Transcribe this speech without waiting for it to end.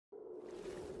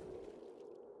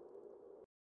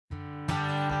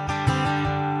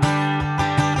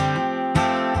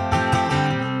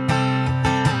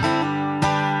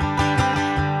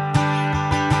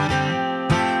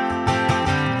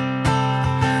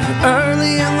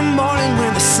Early in the morning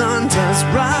when the sun does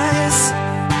rise,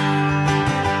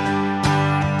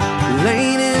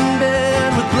 laying in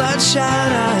bed with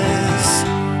bloodshot eyes.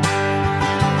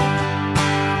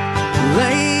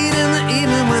 Late in the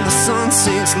evening when the sun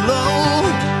sinks low,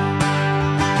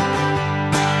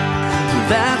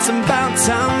 that's about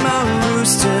time my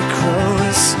rooster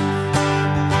crows.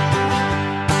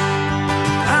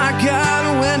 I got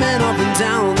women up and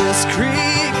down this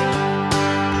creek,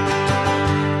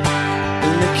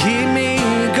 and they keep me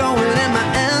going and my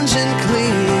engine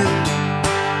clean.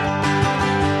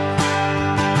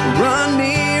 Run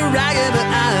me ragged but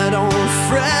I don't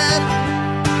fret,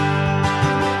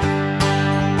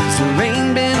 'cause there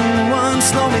ain't been one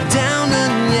slow me down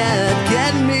none yet.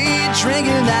 Get me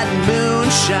drinking that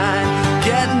moonshine,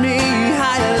 get me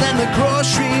higher than the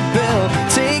grocery bill.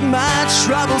 Take my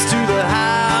troubles to the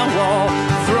high wall,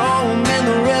 throw them in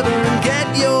the river and get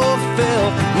your fill.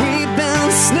 We've been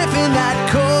sniffing that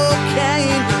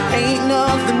cocaine, ain't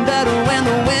nothing better when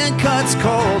the wind cuts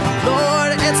cold.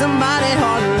 Lord, it's a mighty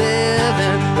hard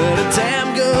living, but a damn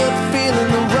good feeling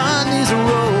to run these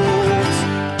roads.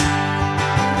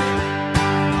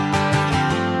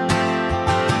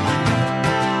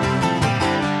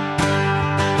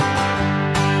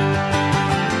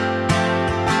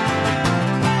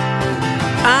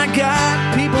 I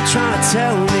got people trying to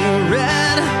tell me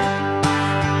red,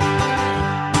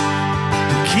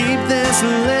 keep this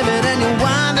living and you'll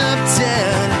wind up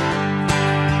dead.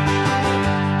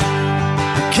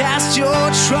 Cast your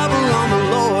trouble on the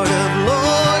Lord of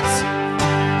Lords,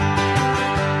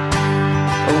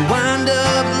 or wind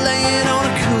up laying on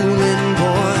a cooling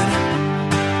board.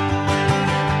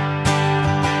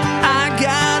 I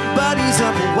got buddies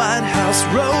up a Whitehouse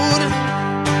road,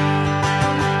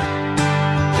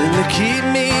 and they keep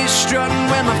me strutting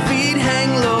when my feet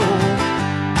hang low.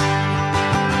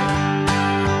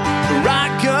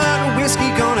 Rotgut whiskey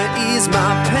gonna ease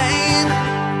my pain,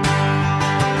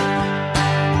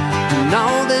 and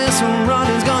all this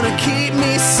running's gonna keep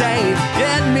me safe.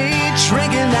 Get me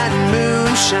drinking that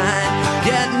moonshine,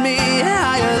 get me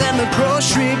higher than the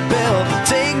grocery bill.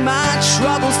 Take my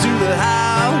troubles to the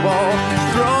high wall,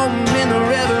 throw them in the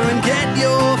river and get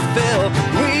your fill.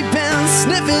 We've been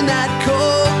sniffing that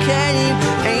cocaine,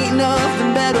 ain't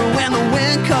nothing better when the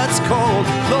wind cuts cold.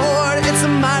 Lord, it's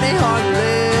a mighty hard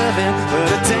living, but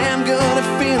a damn good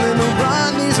feeling to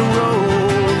run these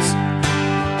roads.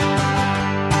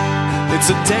 It's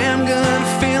a damn good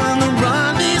feeling to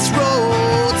run these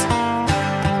roads.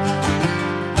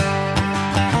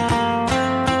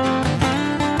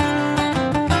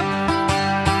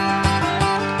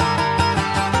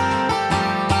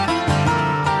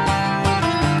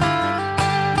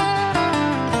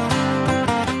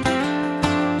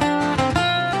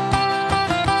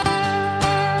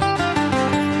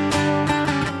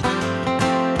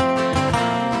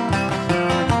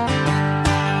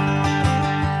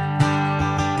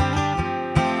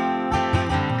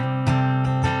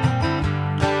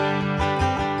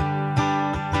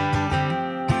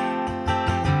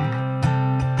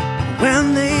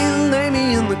 When they lay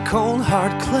me in the cold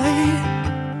hard clay,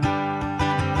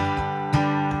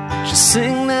 just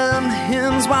sing them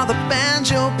hymns while the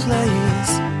banjo plays.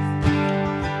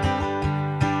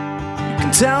 You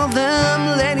can tell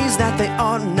them ladies that they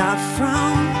ought not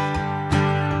frown,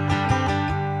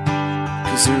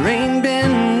 'cause there ain't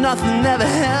been nothing ever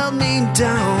held me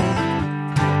down.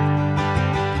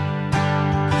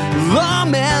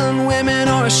 Lawmen, women,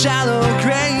 or a shallow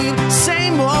grave,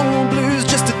 same old